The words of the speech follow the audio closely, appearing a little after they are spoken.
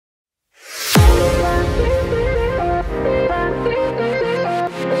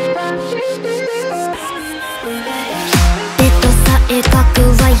覚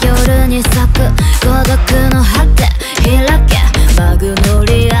は夜に咲く孤独の果て開けマグノ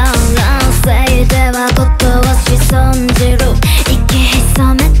リア乱世ではことを仕損じる息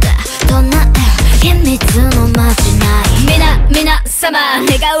潜めて唱える秘密のまじない皆様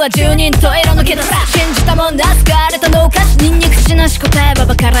願うは十人十色の解脱信じたものは救われたのか死人に口なし答えは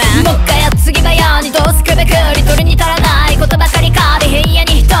わからん目下矢継ぎ早にどうせ九分九厘とるにたらないことばかり浮かび部屋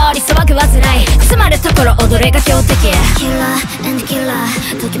に一人騒ぐ煩いつまるところ己が強敵キラキラ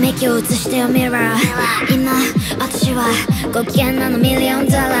ときめきをうつしてよミラー今私はご機嫌なのミリオン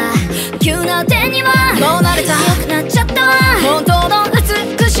ダラー急な雨天にはもう慣れた強くなっちゃったわ本当の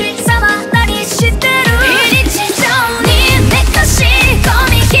美しさは何知ってる非日常に醜し込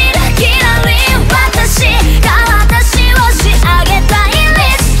みキラキラり私が私を仕上げたい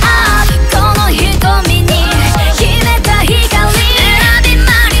この瞳に秘めた光選び今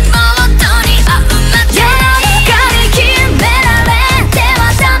にもっと似合うまで決められては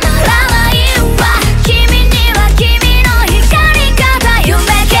たまらないわ君には君の光り方夢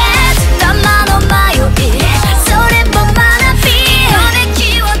消す玉の迷いそれも学びの気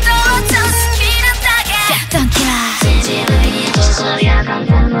をどうぞ好きなだけドンキラ信じるにこそや簡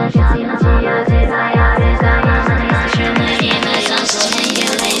単な必要な自由自在あれさまさに趣味に目指す変幻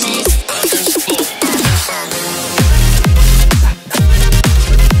霊に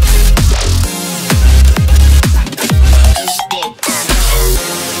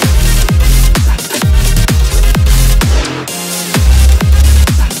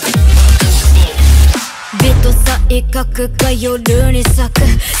美と才覚が夜に咲く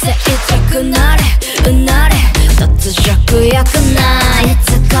静寂なれうなれ脱弱役ないい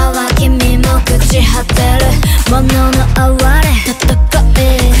つかは君も朽ち果てるものの哀れ戦え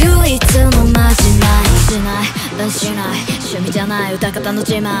唯一のまじないしない乱しない趣味じゃない歌方の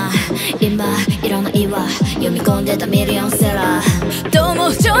自慢今いらないわ読み込んでたミリオンセラーどうも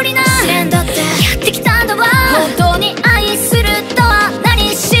不条理な試練だってやってきたんだわ本当に愛する